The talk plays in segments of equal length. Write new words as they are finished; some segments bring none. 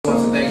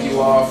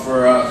all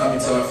for coming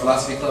to our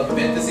Philosophy Club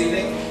event this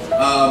evening.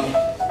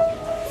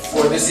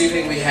 For this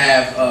evening, we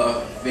have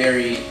a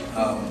very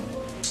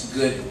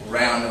good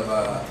round of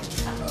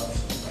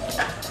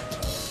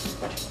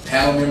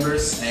panel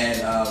members, and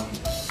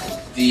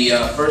the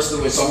first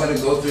of which, so I'm going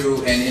to go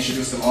through and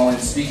introduce them all in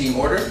speaking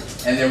order,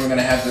 and then we're going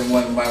to have them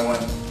one by one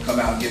come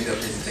out and give their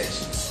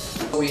presentations.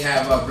 We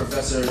have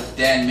Professor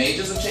Dan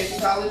Majors of Chaffey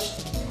College.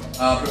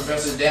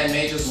 Professor Dan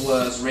Majors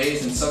was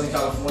raised in Southern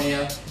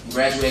California,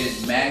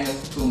 graduated magna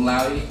cum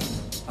laude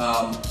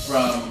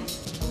from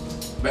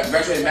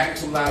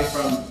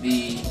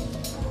the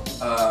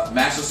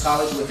Master's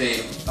College with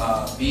a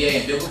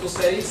BA in Biblical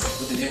Studies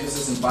with an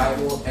emphasis in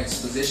Bible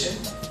exposition.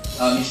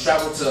 He's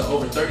traveled to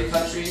over 30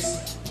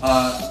 countries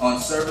on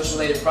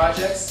service-related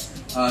projects.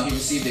 He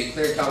received a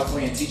Clear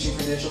California teaching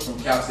credential from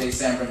Cal State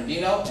San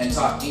Bernardino and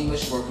taught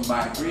English for a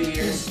combined 3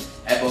 years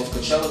at both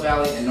Coachella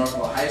Valley and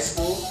Northwell High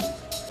School.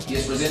 He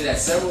has presented at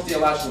several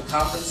theological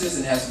conferences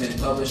and has been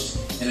published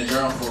in a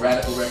journal for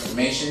Radical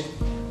Reformation.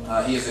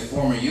 He is a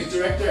former youth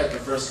director at the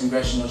First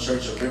Congregational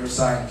Church of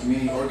Riverside and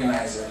community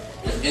organizer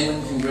of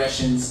Inland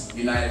Congregations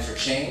United for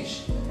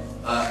Change.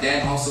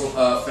 Dan also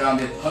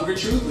founded Hunger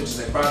Truth, which is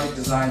a project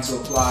designed to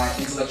apply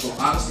intellectual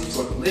honesty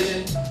toward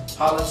religion,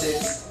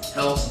 politics,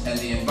 health, and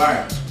the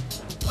environment.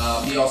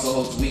 He also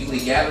holds weekly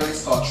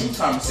gatherings called Truth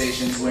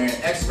Conversations, wherein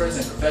experts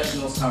and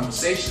professionals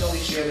conversationally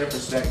share their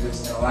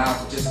perspectives and allow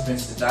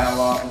participants to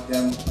dialogue with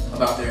them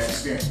about their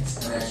experience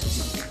and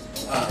expertise.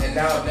 And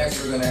now up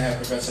next, we're going to have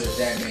Professor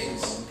Dan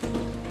Majors.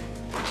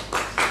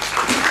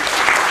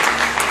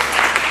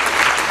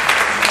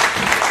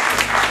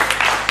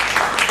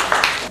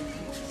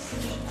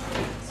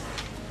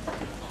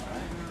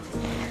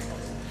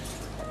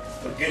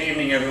 Good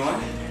evening, everyone.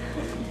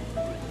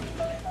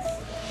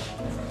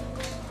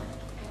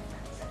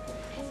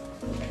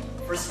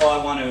 First of all,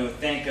 I want to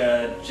thank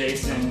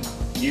Jason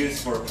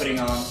Hughes for putting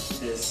on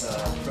this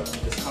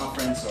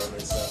conference or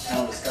this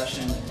panel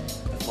discussion,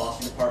 the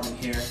philosophy department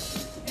here,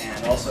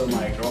 and also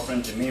my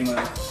girlfriend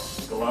Jamima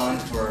Galan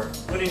for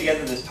putting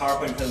together this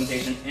PowerPoint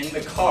presentation in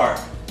the car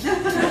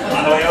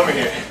on the way over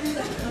here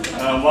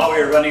while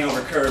we were running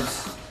over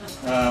curbs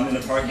in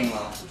the parking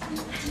lot.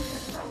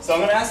 So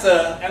I'm going to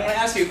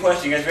ask you a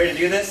question. You guys ready to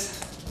do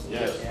this?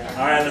 Yes.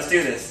 All right, let's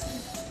do this.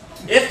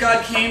 If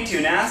God came to you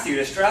and asked you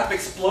to strap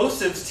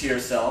explosives to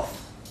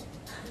yourself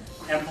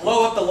and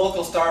blow up the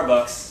local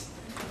Starbucks,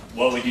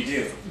 what would you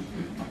do?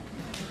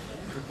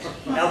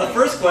 Now the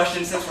first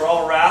question, since we're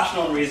all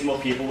rational and reasonable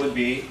people, would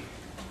be,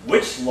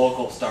 which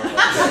local Starbucks?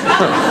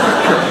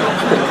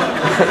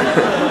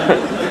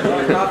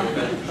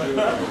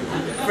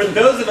 For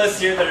those of us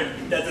here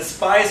that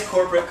despise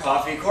corporate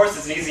coffee, of course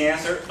it's an easy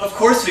answer. Of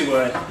course we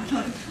would.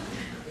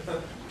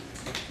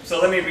 So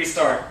let me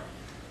restart.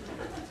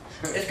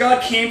 If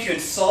God came to you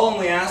and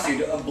solemnly asked you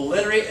to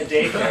obliterate a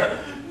daycare,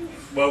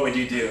 what would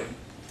you do?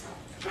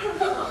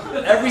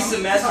 Every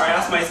semester I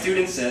ask my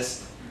students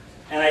this,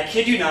 and I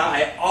kid you not,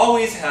 I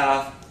always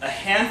have a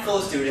handful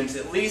of students,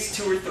 at least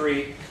 2 or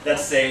 3, that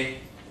say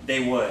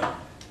they would.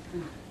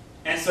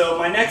 And so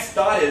my next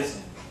thought is,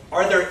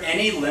 are there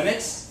any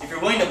limits? If you're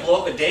willing to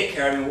blow up a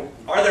daycare, I mean,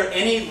 are there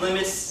any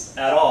limits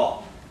at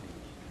all?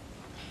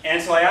 And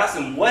so I asked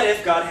them, what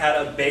if God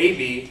had a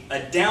baby,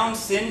 a Down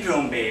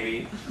syndrome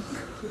baby,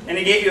 and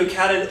he gave you a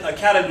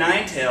cat of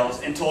 9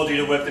 tails and told you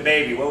to whip the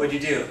baby? What would you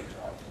do?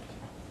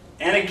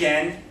 And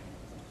again,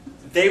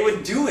 they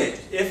would do it.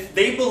 If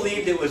they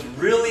believed it was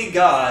really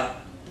God,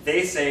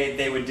 they say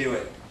they would do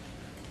it.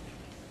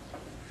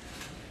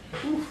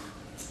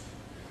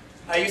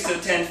 I used to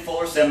attend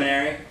Fuller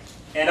Seminary,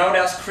 and I would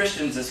ask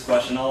Christians this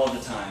question all of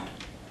the time.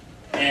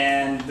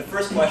 And the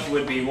first question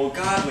would be, well,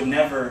 God would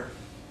never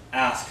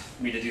ask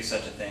me to do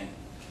such a thing.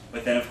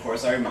 But then, of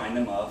course, I remind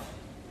them of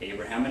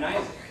Abraham and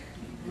Isaac,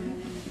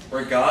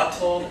 where God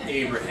told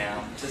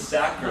Abraham to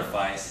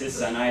sacrifice his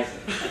son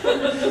Isaac.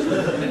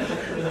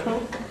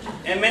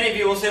 And many of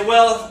you will say,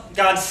 well,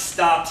 God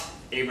stopped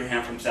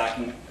Abraham from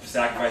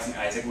sacrificing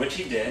Isaac, which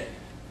he did.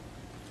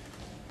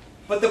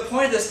 But the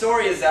point of the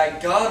story is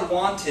that God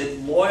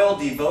wanted loyal,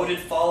 devoted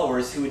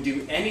followers who would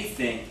do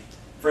anything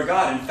for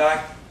God. In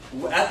fact,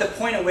 at the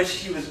point at which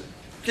he was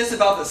just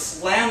about to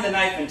slam the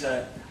knife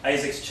into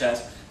Isaac's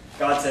chest,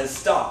 God says,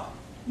 stop.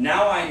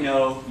 Now I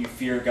know you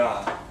fear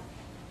God.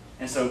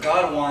 And so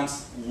God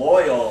wants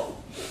loyal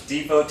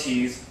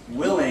devotees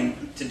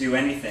willing to do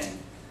anything.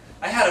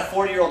 I had a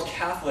 40-year-old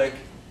Catholic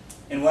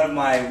in one of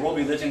my world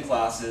religion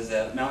classes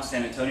at Mount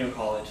San Antonio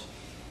College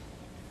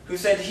who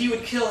said he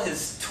would kill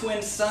his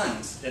twin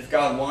sons if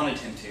God wanted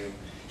him to.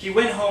 He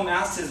went home,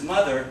 asked his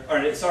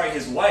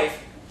his wife,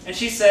 and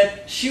she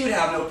said she would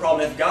have no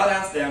problem if God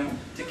asked them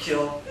to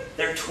kill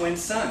their twin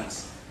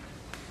sons.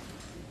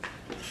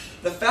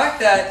 The fact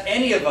that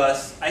any of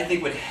us, I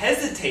think, would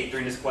hesitate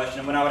during this question,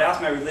 and when I would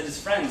ask my religious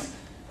friends,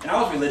 and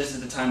I was religious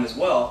at the time as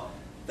well,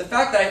 the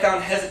fact that I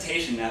found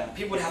hesitation, that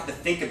people would have to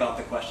think about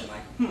the question,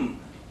 like,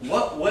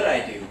 what would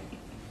I do?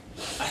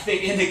 I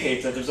think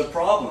indicates that there's a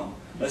problem,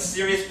 a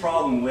serious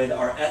problem with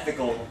our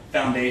ethical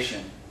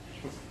foundation.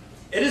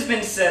 It has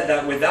been said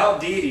that without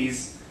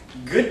deities,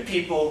 good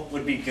people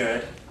would be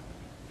good,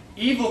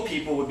 evil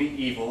people would be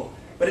evil,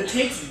 but it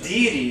takes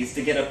deities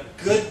to get a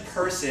good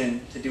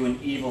person to do an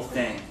evil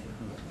thing.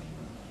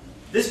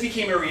 This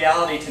became a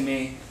reality to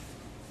me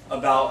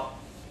about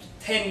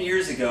 10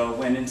 years ago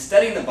when, in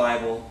studying the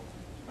Bible,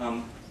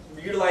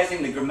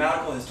 utilizing the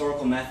grammatical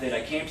historical method,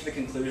 I came to the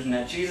conclusion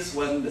that Jesus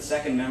wasn't the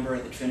second member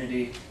of the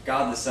Trinity,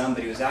 God the Son,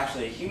 but he was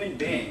actually a human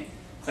being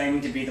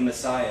claiming to be the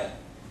Messiah.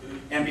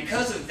 And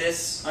because of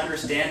this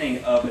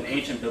understanding of an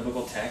ancient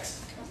biblical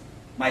text,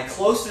 my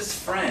closest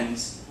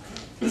friends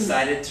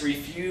decided to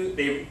refuse.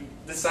 They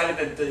decided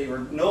that they were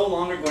no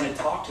longer going to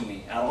talk to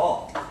me at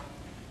all.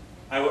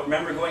 I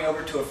remember going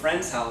over to a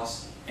friend's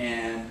house,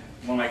 and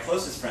one of my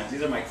closest friends,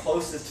 these are my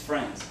closest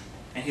friends,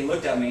 and he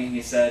looked at me and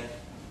he said,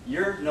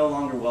 "You're no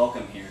longer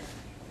welcome here."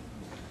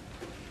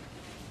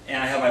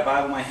 And I had my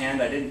Bible in my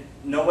hand. I didn't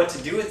know what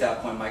to do at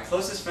that point. My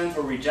closest friends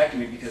were rejecting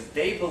me because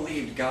they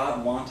believed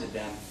God wanted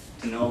them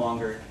to no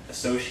longer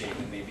associate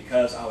with me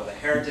because I was a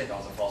heretic, I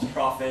was a false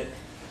prophet,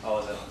 I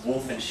was a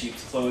wolf in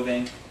sheep's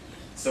clothing,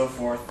 so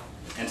forth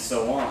and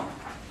so on.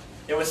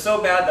 It was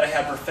so bad that I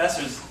had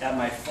professors at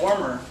my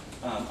former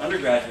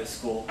undergraduate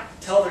school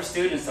tell their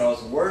students that I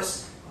was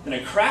worse than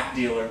a crack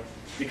dealer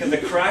because a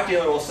crack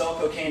dealer will sell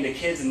cocaine to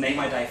kids and they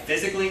might die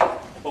physically,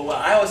 but what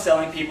I was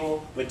selling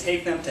people would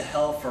take them to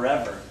hell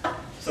forever.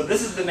 So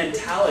this is the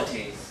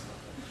mentality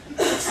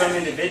of some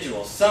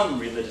individuals, some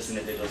religious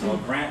individuals. I'll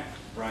grant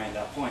Brian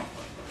that point.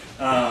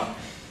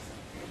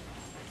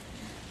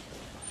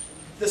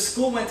 The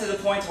school went to the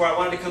point where I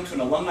wanted to come to an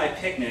alumni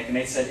picnic, and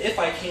they said if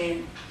I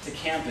came to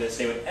campus,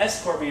 they would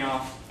escort me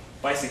off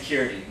by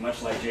security,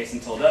 much like Jason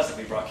told us if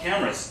we brought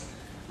cameras,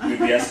 we would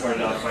be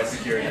escorted off by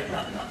security.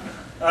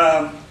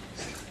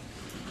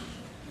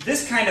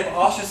 This kind of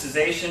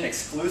ostracization,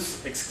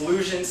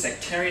 exclusion,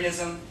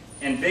 sectarianism,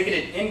 and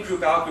bigoted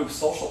in-group, out-group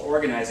social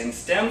organizing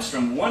stems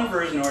from one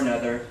version or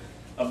another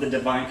of the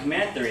divine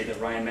command theory that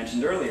Ryan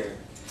mentioned earlier.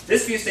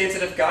 This view states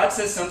that if God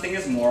says something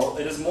is moral,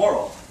 it is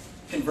moral.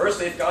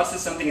 Conversely, if God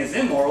says something is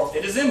immoral,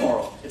 it is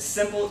immoral. It's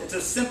simple. It's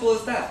as simple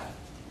as that.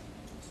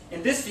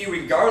 In this view,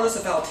 regardless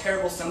of how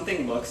terrible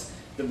something looks,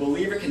 the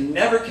believer can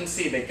never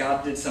concede that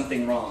God did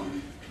something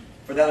wrong,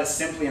 for that is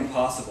simply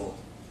impossible.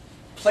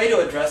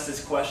 Plato addressed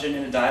this question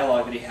in a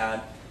dialogue that he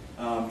had,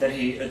 that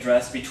he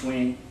addressed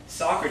between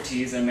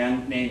Socrates and a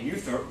man named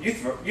Euthyphro.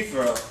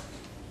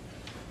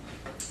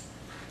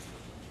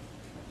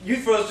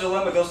 Euphro's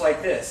dilemma goes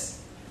like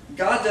this.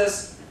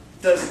 Does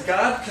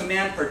God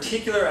command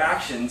particular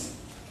actions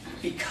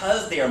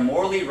because they are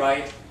morally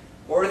right,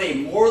 or are they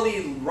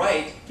morally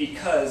right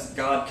because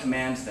God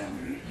commands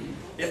them?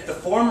 If the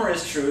former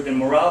is true, then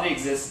morality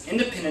exists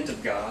independent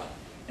of God,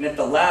 and if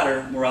the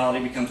latter,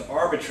 morality becomes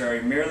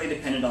arbitrary, merely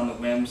dependent on the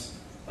whims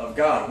of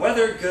God,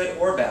 whether good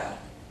or bad.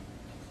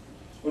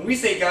 When we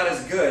say God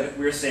is good,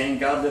 we're saying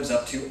God lives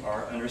up to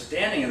our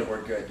understanding of the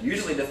word good,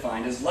 usually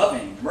defined as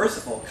loving,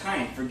 merciful,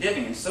 kind,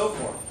 forgiving, and so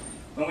forth.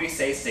 When we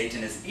say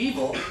Satan is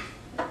evil,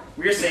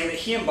 we are saying that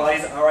he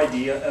embodies our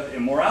idea of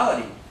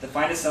immorality,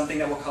 defined as something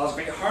that will cause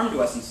great harm to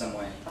us in some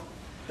way.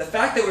 The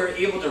fact that we're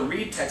able to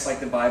read texts like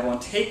the Bible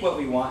and take what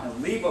we want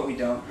and leave what we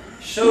don't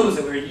shows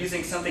that we're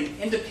using something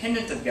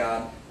independent of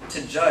God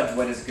to judge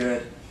what is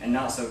good and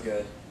not so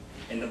good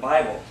in the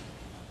Bible.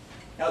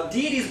 Now,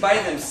 deities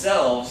by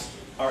themselves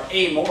are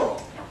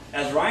amoral.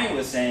 As Ryan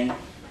was saying,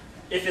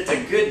 if it's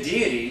a good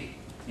deity,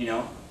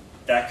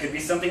 that could be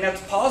something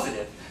that's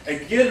positive. A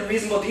good and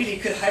reasonable deity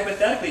could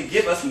hypothetically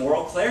give us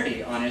moral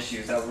clarity on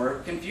issues that we're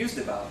confused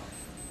about.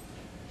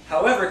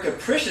 However,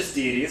 capricious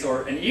deities,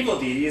 or an evil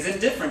deity, is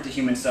indifferent to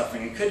human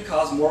suffering and could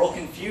cause moral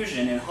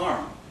confusion and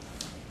harm.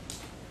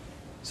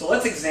 So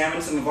let's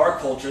examine some of our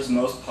culture's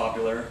most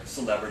popular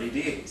celebrity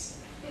deities.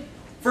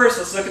 First,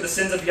 let's look at the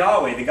sins of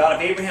Yahweh, the God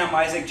of Abraham,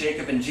 Isaac,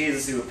 Jacob, and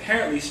Jesus, who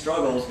apparently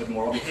struggles with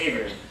moral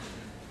behavior.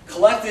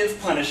 Collective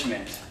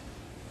punishment.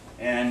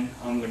 And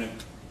I'm going to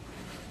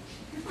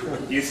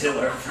use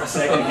Hitler for a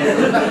second here.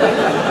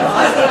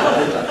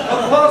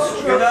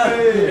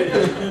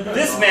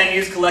 This man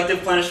used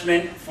collective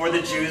punishment for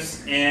the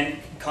Jews in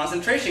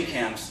concentration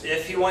camps.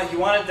 If he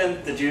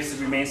wanted the Jews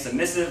to remain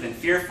submissive and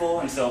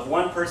fearful, and so if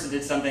one person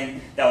did something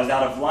that was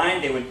out of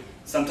line, they would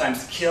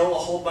sometimes kill a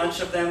whole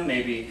bunch of them,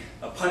 maybe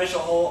punish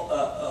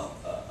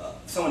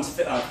someone's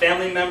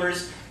family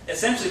members.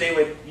 Essentially, they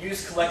would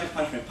use collective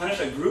punishment, punish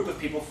a group of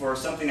people for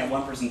something that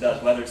one person does,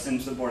 whether it's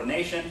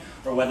insubordination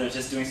or whether it's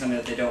just doing something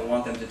that they don't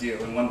want them to do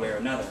in one way or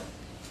another.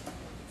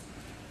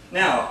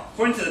 Now,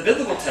 according to the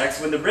biblical text,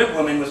 when the rib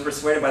woman was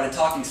persuaded by the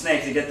talking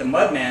snake to get the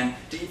mud man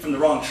to eat from the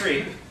wrong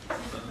tree,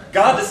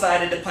 God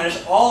decided to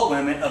punish all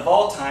women of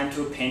all time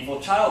to a painful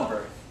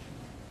childbirth.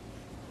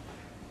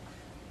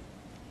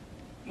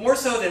 More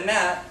so than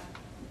that,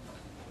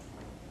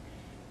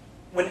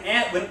 when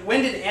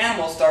did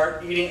animals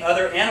start eating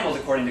other animals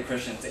according to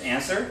Christians? The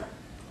answer?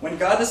 When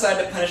God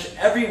decided to punish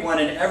everyone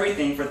and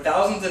everything for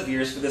thousands of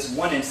years for this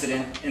one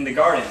incident in the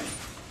garden.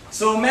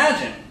 So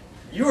imagine,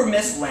 you were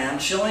Miss Lamb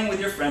chilling with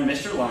your friend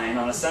Mr. Lion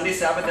on a Sunday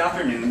Sabbath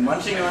afternoon,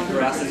 munching on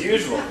grass as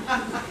usual.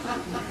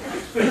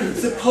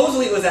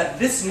 Supposedly it was at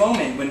this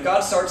moment when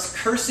God starts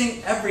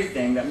cursing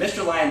everything that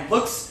Mr. Lion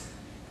looks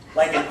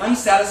like an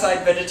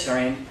unsatisfied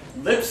vegetarian,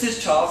 lips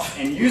his chops,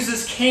 and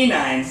uses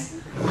canines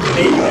to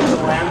make him into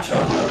a lamb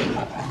chop.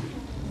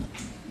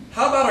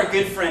 How about our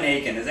good friend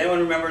Achan? Does anyone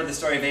remember the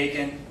story of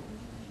Achan?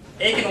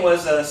 Achan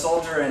was a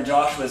soldier in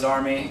Joshua's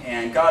army,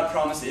 and God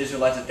promised the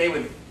Israelites that they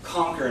would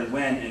conquer and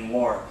win in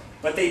war.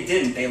 But they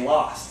didn't. They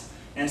lost.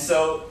 And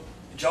so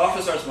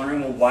Joshua starts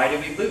wondering, well, why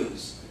did we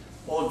lose?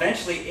 Well,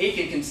 eventually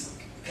Achan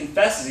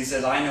confesses. He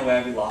says, I know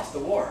why we lost the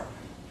war.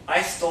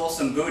 I stole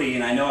some booty,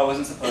 and I know I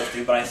wasn't supposed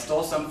to, but I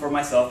stole some for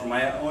myself, for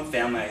my own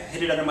family. I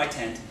hid it under my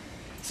tent.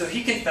 So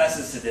he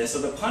confesses to this. So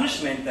the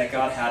punishment that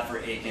God had for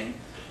Achan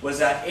was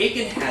that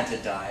Achan had to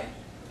die,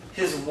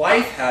 his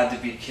wife had to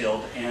be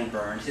killed and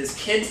burned, his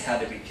kids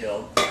had to be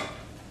killed,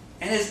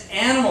 and his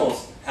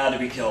animals had to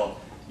be killed.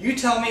 You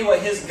tell me what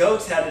his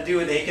goats had to do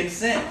with Achan's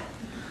sin.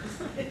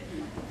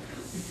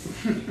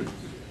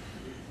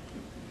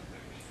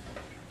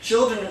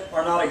 Children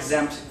are not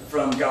exempt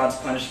from God's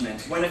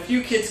punishment. When a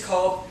few kids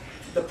called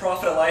the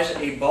prophet Elijah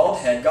a bald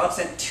head, God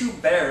sent 2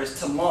 bears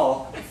to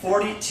maul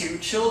 42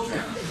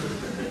 children.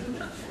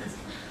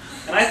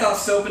 And I thought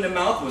soap in the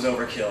mouth was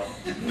overkill.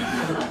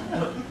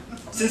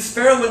 Since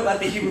Pharaoh wouldn't let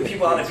the Hebrew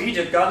people out of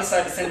Egypt, God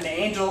decided to send an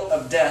angel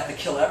of death to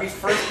kill every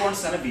firstborn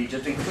son of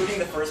Egypt, including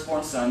the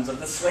firstborn sons of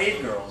the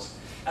slave girls.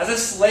 As a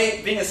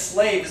slave, being a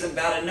slave isn't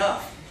bad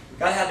enough.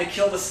 God had to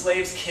kill the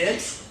slaves'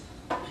 kids.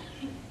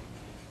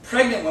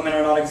 Pregnant women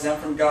are not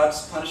exempt from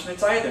God's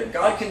punishments either.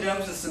 God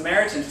condemns the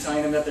Samaritans,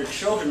 telling them that their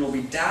children will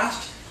be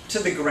dashed to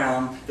the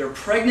ground, their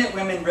pregnant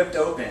women ripped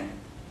open.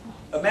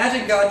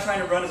 Imagine God trying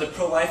to run as a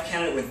pro-life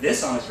candidate with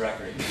this on his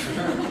record.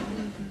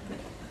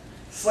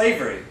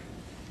 Slavery.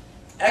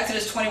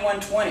 Exodus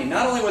 21:20.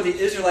 Not only were the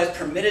Israelites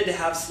permitted to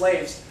have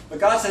slaves, but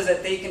God says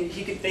that they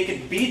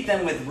could beat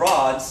them with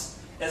rods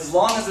as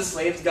long as the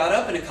slaves got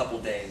up in a couple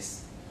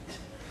days.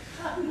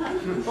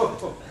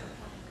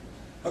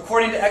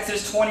 According to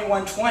Exodus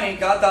 21:20,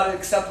 God thought it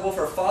acceptable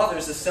for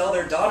fathers to sell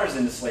their daughters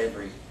into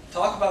slavery.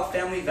 Talk about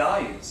family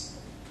values.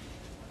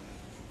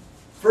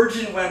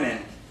 Virgin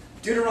women.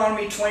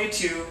 Deuteronomy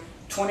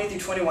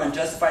 22:20-21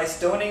 justifies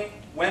stoning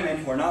women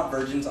who are not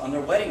virgins on their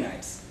wedding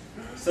nights.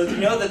 So do you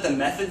know that the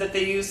method that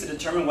they used to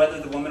determine whether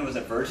the woman was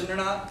a virgin or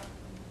not?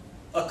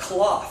 A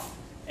cloth.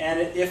 And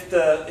if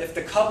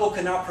the couple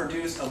could not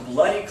produce a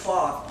bloody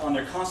cloth on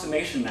their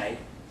consummation night,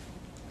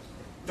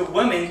 the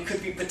women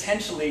could be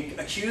potentially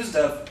accused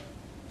of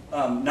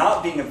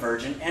not being a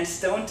virgin and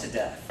stoned to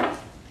death.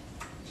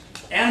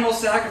 Animal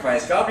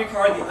sacrifice. God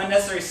required the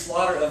unnecessary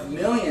slaughter of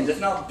millions, if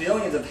not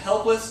billions, of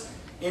helpless,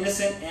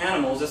 innocent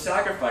animals as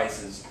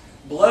sacrifices.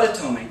 Blood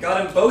atonement.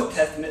 God in both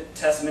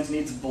testaments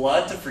needs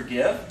blood to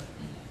forgive.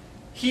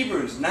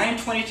 Hebrews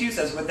 9:22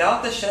 says,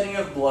 without the shedding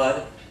of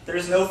blood, there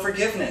is no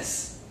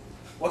forgiveness.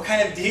 What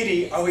kind of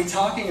deity are we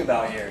talking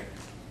about here?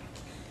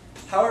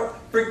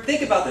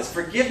 Think about this.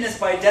 Forgiveness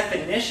by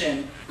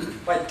definition,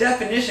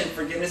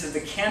 forgiveness is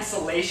the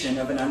cancellation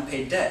of an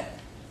unpaid debt,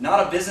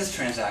 not a business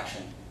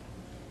transaction.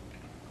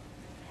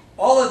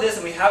 All of this,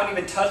 and we haven't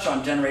even touched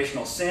on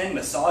generational sin,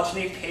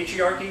 misogyny,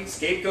 patriarchy,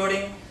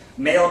 scapegoating,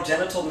 male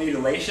genital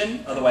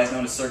mutilation, otherwise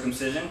known as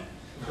circumcision,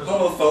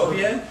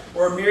 homophobia,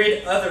 or a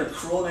myriad other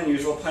cruel and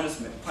unusual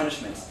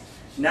punishments.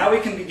 Now we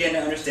can begin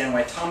to understand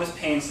why Thomas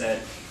Paine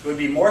said it would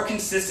be more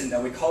consistent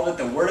that we called it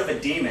the word of a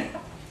demon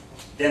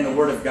than the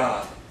word of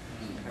God.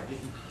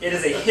 It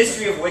is a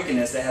history of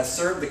wickedness that has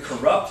served the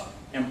corrupt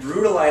and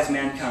brutalized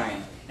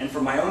mankind. And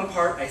for my own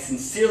part, I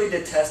sincerely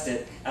detest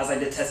it, as I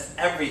detest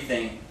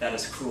everything that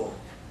is cruel.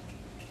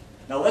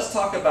 Now let's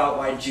talk about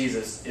why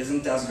Jesus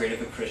isn't as great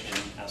of a Christian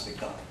as we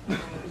thought.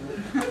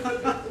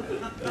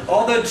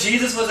 Although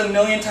Jesus was a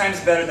million times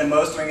better than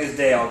most during his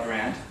day, I'll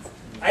grant,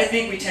 I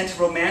think we tend to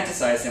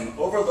romanticize him,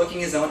 overlooking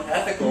his own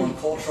ethical and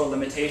cultural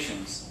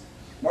limitations.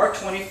 Mark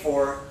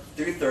 24-30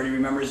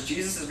 remembers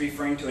Jesus is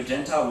referring to a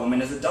Gentile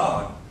woman as a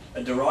dog,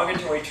 a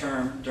derogatory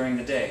term during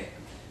the day.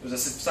 It was a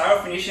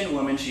Syrophoenician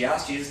woman. She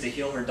asked Jesus to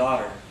heal her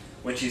daughter,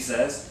 which he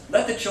says,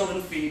 let the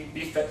children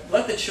be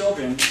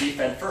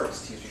fed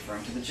first. He's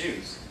referring to the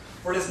Jews.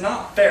 For it is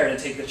not fair to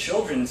take the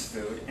children's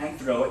food and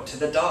throw it to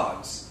the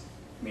dogs,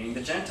 meaning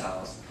the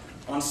Gentiles.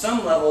 On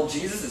some level,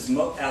 Jesus,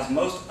 as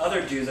most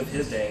other Jews of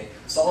his day,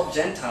 saw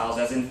Gentiles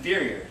as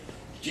inferior.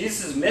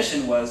 Jesus'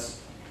 mission was,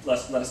 let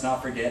us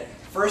not forget,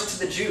 first to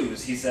the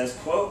Jews. He says,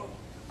 quote,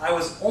 I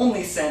was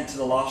only sent to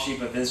the lost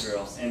sheep of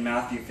Israel, in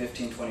Matthew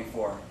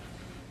 15:24.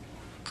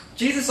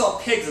 Jesus saw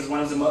pigs, one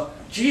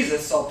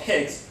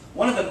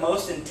of the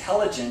most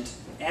intelligent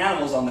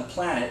animals on the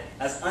planet,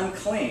 as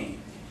unclean,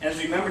 and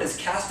is remembered as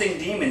casting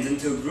demons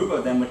into a group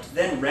of them, which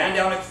then ran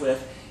down a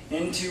cliff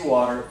into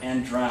water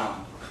and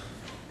drowned.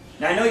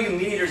 Now I know you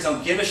meat eaters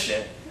don't give a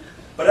shit,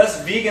 but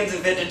us vegans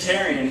and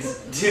vegetarians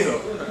do.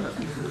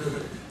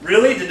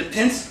 Really? Did the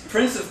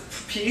Prince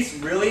of Peace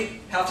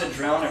really have to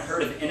drown a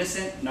herd of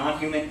innocent,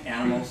 non-human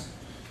animals?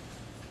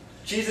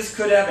 Jesus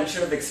could have and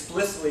should have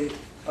explicitly,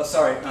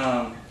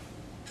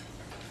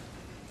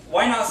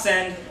 why not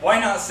send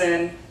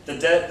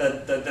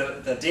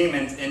the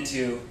demons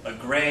into a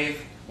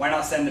grave? Why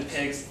not send the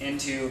pigs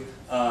into,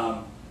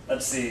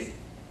 let's see,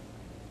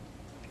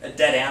 a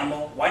dead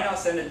animal? Why not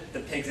send the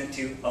pigs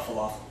into a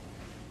falafel?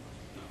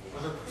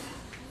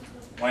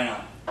 Why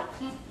not?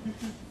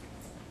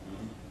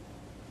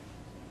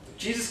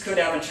 Jesus could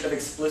have and should have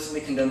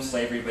explicitly condemned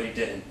slavery, but he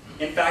didn't.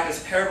 In fact,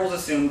 his parables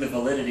assumed the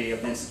validity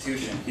of the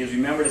institution. He is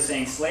remembered as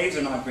saying slaves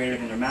are not greater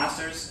than their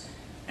masters,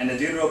 and the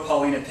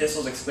Deutero-Pauline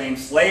epistles exclaim,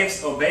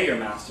 slaves, obey your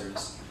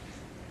masters.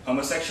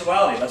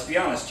 Homosexuality, let's be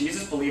honest,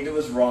 Jesus believed it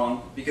was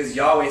wrong because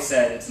Yahweh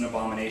said it's an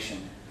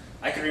abomination.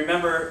 I can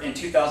remember in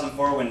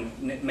 2004 when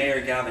Mayor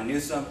Gavin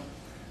Newsom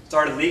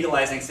started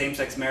legalizing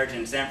same-sex marriage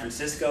in San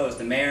Francisco as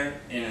the mayor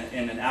in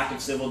an act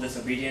of civil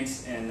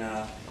disobedience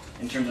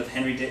in terms of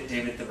Henry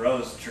David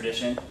Thoreau's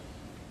tradition.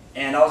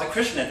 And I was a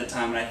Christian at the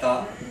time, and I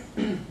thought,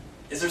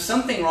 is there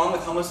something wrong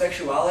with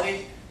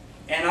homosexuality?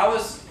 And I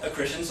was a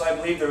Christian, so I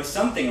believed there was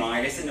something wrong.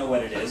 I guess I didn't know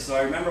what it is. So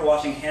I remember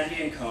watching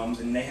Handy and Combs,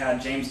 and they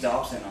had James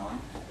Dobson on.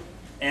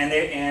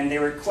 And they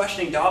were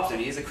questioning Dobson.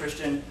 He's a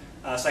Christian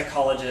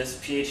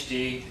psychologist,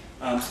 PhD,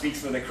 speaks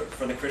for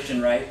the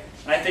Christian right.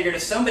 And I figured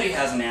if somebody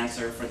has an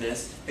answer for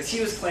this, because he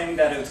was claiming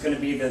that it was going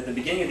to be the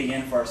beginning of the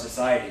end for our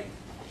society.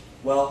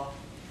 Well,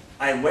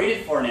 I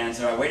waited for an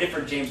answer. I waited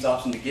for James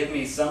Dobson to give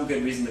me some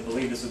good reason to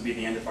believe this would be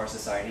the end of our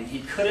society, and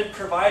he couldn't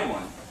provide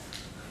one.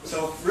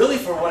 So really,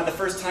 for one of the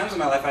first times in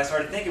my life, I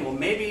started thinking, well,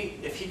 maybe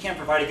if he can't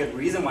provide a good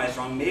reason why it's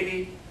wrong,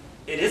 maybe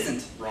it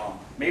isn't wrong.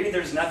 Maybe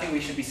there's nothing we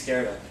should be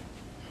scared of.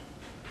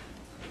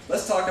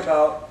 Let's talk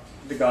about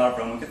the God of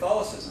Roman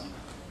Catholicism.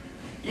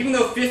 Even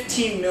though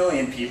 15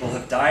 million people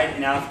have died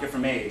in Africa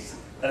from AIDS,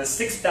 that is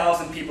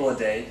 6,000 people a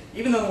day,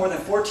 even though more than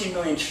 14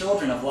 million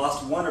children have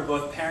lost one or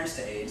both parents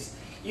to AIDS,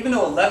 even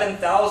though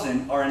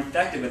 11,000 are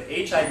infected with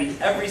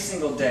HIV every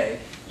single day,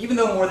 even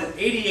though more than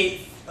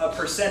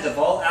 88% of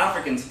all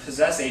Africans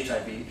possess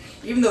HIV,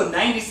 even though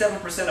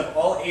 97% of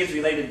all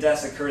AIDS-related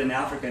deaths occurred in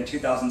Africa in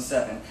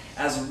 2007,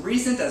 as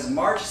recent as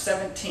March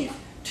 17,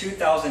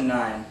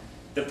 2009,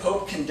 the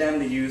Pope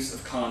condemned the use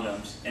of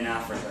condoms in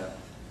Africa.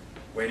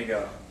 Way to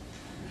go.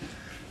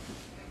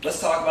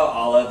 Let's talk about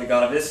Allah, the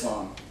God of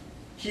Islam.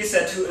 He is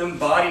said to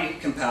embody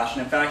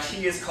compassion. In fact,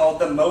 he is called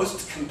the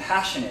most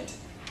compassionate.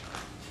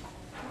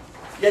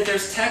 Yet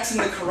there's text in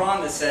the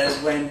Quran that says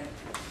when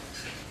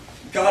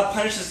God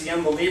punishes the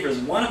unbelievers,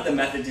 one of the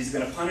methods he's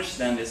going to punish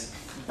them is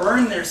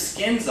burn their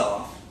skins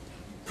off,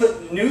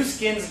 put new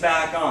skins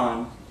back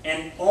on,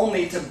 and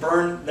only to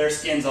burn their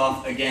skins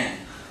off again.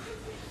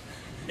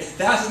 If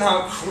that's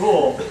not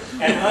cruel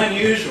and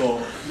unusual,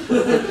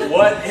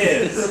 what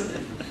is?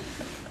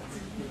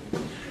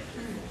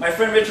 My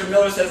friend Richard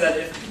Miller says that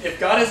if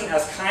God isn't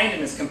as kind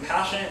and as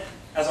compassionate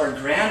as our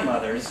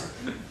grandmothers,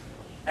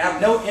 I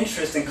have no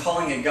interest in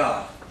calling it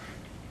God.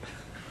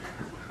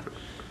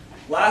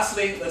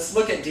 Lastly, let's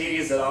look at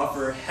deities that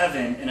offer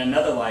heaven in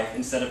another life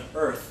instead of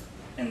earth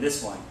in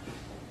this one.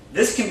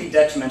 This can be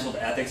detrimental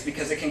to ethics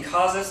because it can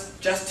cause us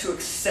just to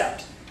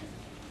accept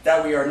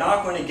that we are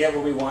not going to get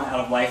what we want out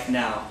of life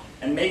now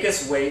and make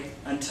us wait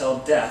until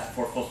death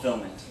for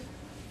fulfillment.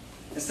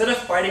 Instead of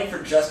fighting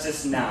for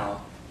justice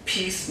now,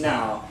 peace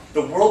now,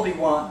 the world we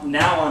want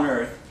now on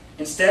earth,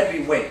 instead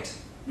we wait,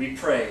 we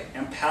pray,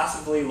 and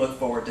passively look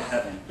forward to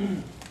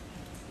heaven.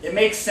 It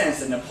makes sense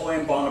that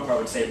Napoleon Bonaparte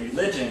would say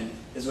religion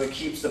is what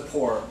keeps the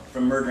poor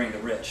from murdering the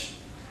rich.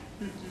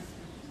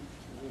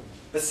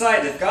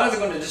 Besides, if God is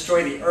going to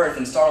destroy the earth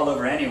and start all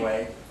over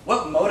anyway,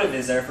 what motive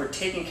is there for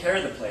taking care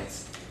of the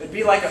place? It would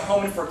be like a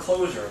home in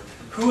foreclosure.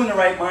 Who in the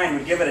right mind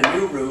would give it a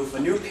new roof, a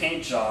new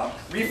paint job,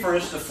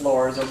 refurnish the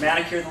floors, or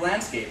manicure the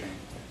landscaping?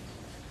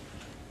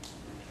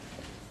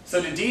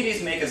 So do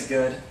deities make us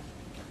good?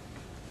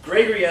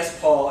 Gregory S.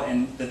 Paul,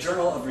 in the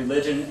Journal of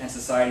Religion and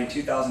Society in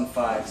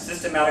 2005,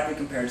 systematically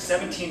compared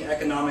 17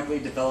 economically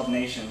developed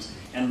nations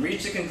and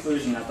reached the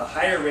conclusion that the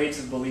higher rates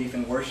of belief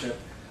and worship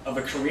of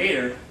a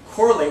creator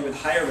correlate with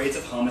higher rates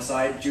of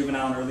homicide,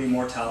 juvenile and early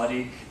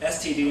mortality,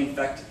 STD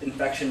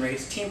infection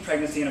rates, teen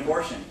pregnancy, and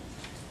abortion.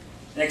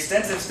 An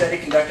extensive study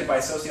conducted by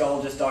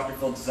sociologist Dr.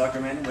 Phil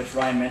Zuckerman, which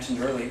Ryan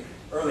mentioned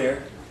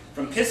earlier,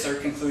 from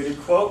Pisser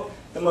concluded, quote,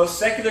 the most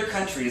secular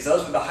countries,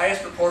 those with the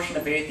highest proportion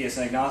of atheists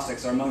and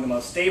agnostics, are among the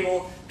most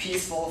stable,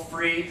 peaceful,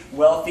 free,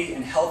 wealthy,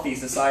 and healthy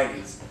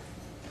societies.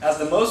 As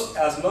the most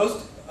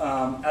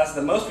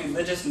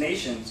religious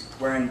nations,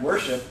 wherein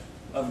worship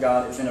of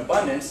God is in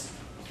abundance,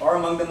 are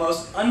among the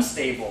most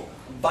unstable,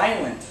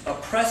 violent,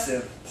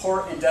 oppressive,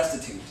 poor, and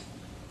destitute.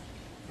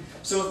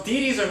 So if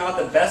deities are not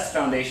the best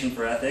foundation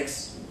for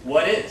ethics,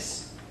 what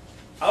is?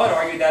 I would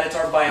argue that it's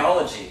our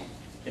biology.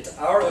 It's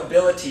our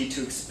ability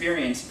to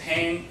experience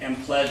pain and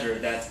pleasure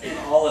that's in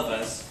all of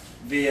us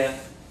via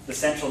the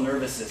central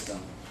nervous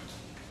system.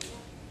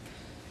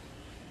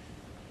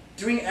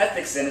 Doing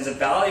ethics, then, is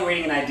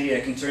evaluating an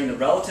idea concerning the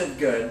relative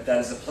good, that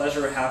is the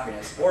pleasure or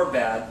happiness, or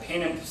bad,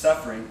 pain and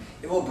suffering,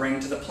 it will bring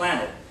to the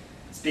planet.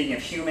 Speaking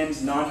of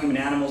humans, non-human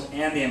animals,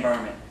 and the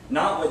environment,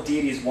 not what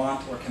deities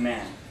want or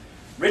command.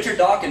 Richard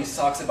Dawkins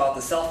talks about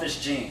the selfish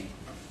gene,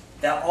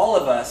 that all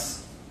of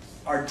us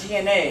our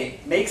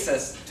DNA makes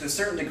us, to a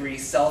certain degree,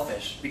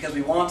 selfish because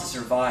we want to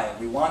survive,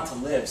 we want to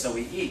live, so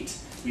we eat,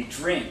 we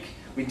drink,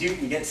 we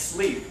get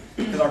sleep,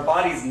 because our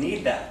bodies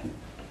need that.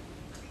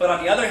 But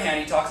on the other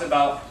hand, he talks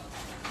about,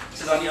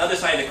 says on the other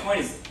side of the coin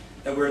is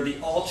that we're the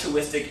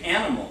altruistic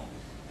animal.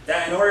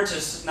 That in order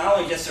to not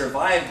only just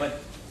survive,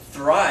 but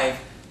thrive,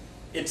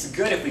 it's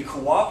good if we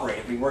cooperate,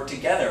 if we work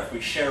together, if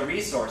we share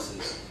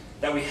resources,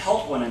 that we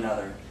help one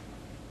another.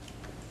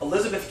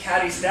 Elizabeth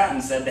Cady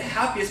Stanton said, "The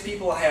happiest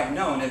people I have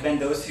known have been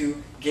those who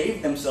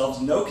gave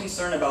themselves no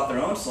concern about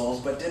their own souls,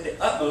 but did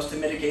the utmost to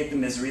mitigate the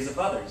miseries of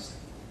others."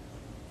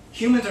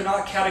 Humans are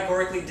not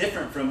categorically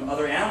different from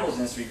other animals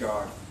in this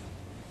regard.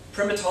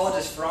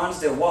 Primatologist Franz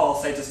de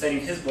Waal cites a study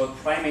in his book,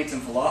 Primates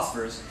and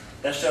Philosophers,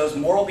 that shows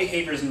moral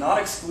behavior is not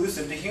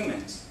exclusive to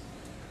humans.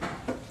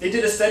 They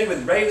did a study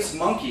with rhesus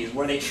monkeys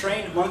where they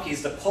trained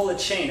monkeys to pull a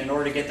chain in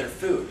order to get their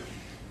food.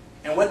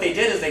 And what they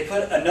did is they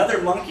put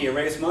another monkey, a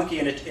rhesus monkey,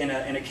 in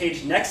a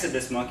cage next to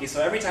this monkey,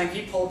 so every time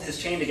he pulled his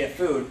chain to get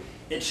food,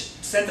 it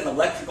sent an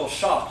electrical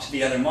shock to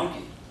the other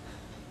monkey.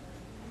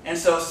 And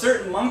so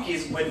certain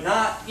monkeys would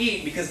not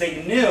eat because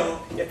they knew,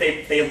 if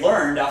they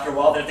learned after a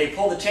while, that if they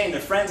pulled the chain, their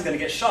friend's going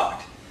to get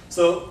shocked.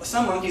 So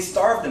some monkeys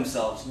starved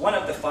themselves, one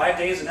up to 5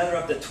 days, another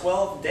up to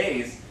 12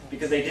 days,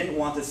 because they didn't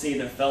want to see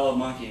their fellow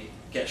monkey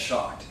get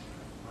shocked.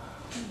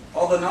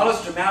 Although not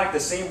as dramatic, the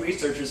same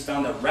researchers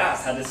found that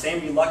rats had the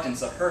same reluctance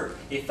to hurt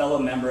a fellow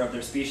member of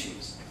their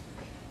species.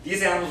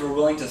 These animals were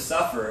willing to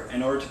suffer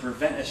in order to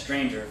prevent a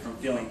stranger from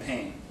feeling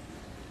pain.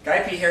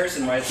 Guy P.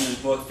 Harrison writes in his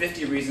book,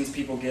 50 Reasons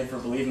People Give for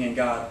Believing in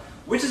God,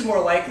 which is more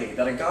likely,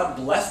 that a God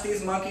blessed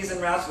these monkeys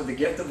and rats with the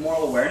gift of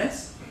moral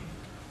awareness,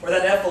 or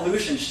that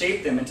evolution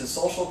shaped them into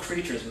social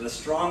creatures with a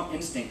strong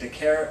instinct to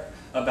care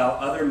about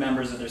other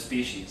members of their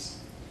species?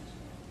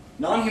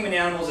 Non-human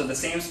animals of the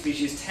same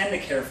species tend to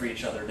care for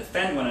each other,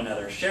 defend one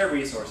another, share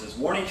resources,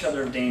 warn each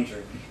other of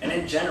danger, and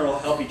in general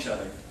help each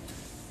other.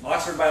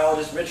 Oxford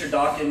biologist Richard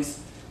Dawkins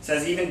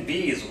says even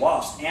bees,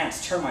 wasps,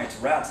 ants, termites,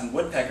 rats, and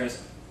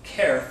woodpeckers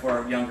care for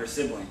our younger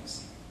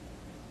siblings.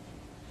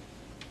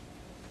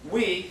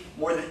 We,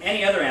 more than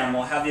any other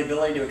animal, have the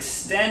ability to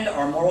extend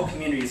our moral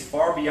communities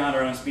far beyond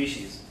our own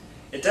species.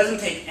 It doesn't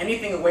take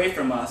anything away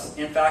from us.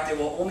 In fact, it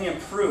will only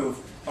improve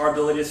our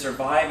ability to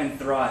survive and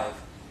thrive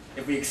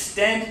if we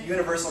extend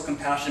universal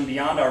compassion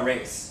beyond our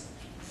race,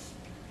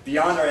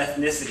 beyond our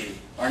ethnicity,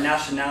 our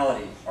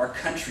nationality, our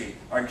country,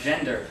 our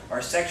gender,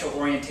 our sexual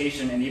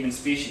orientation, and even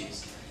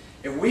species.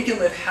 If we can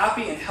live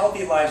happy and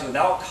healthy lives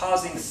without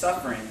causing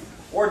suffering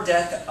or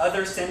death to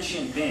other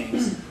sentient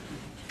beings,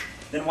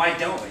 then why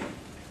don't we?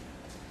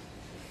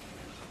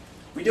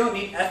 We don't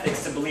need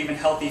ethics to believe in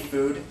healthy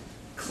food,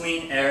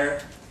 clean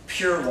air,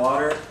 pure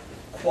water,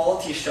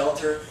 quality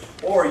shelter,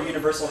 or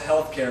universal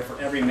health care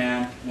for every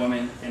man,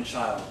 woman, and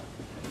child.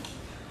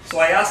 So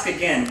I ask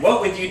again,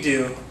 what would you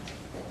do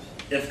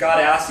if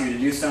God asked you to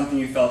do something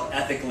you felt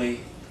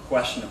ethically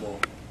questionable?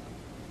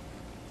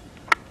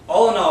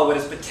 All in all, what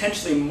is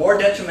potentially more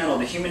detrimental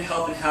to human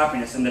health and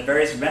happiness than the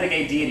various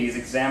renegade deities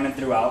examined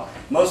throughout,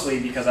 mostly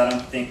because I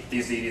don't think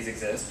these deities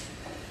exist,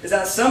 is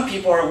that some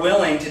people are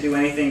willing to do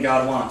anything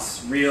God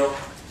wants, real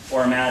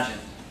or imagined.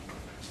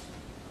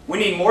 We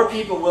need more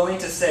people willing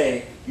to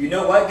say, you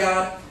know what,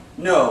 God?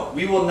 No,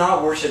 we will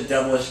not worship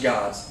devilish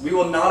gods. We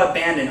will not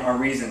abandon our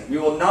reason. We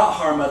will not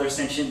harm other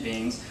sentient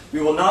beings. We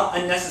will not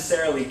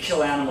unnecessarily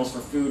kill animals for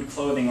food,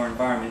 clothing, or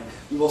environment.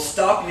 We will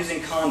stop using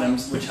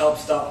condoms, which help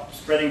stop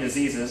spreading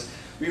diseases.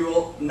 We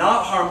will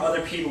not harm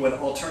other people with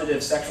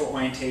alternative sexual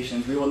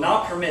orientations. We will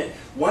not permit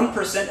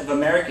 1% of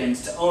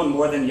Americans to own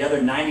more than the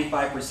other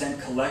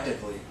 95%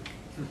 collectively.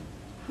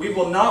 We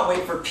will not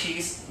wait for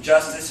peace,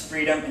 justice,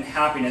 freedom, and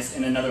happiness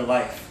in another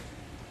life.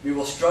 We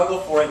will struggle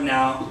for it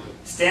now,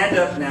 stand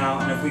up now,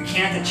 and if we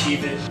can't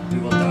achieve it, we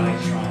will die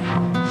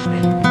trying.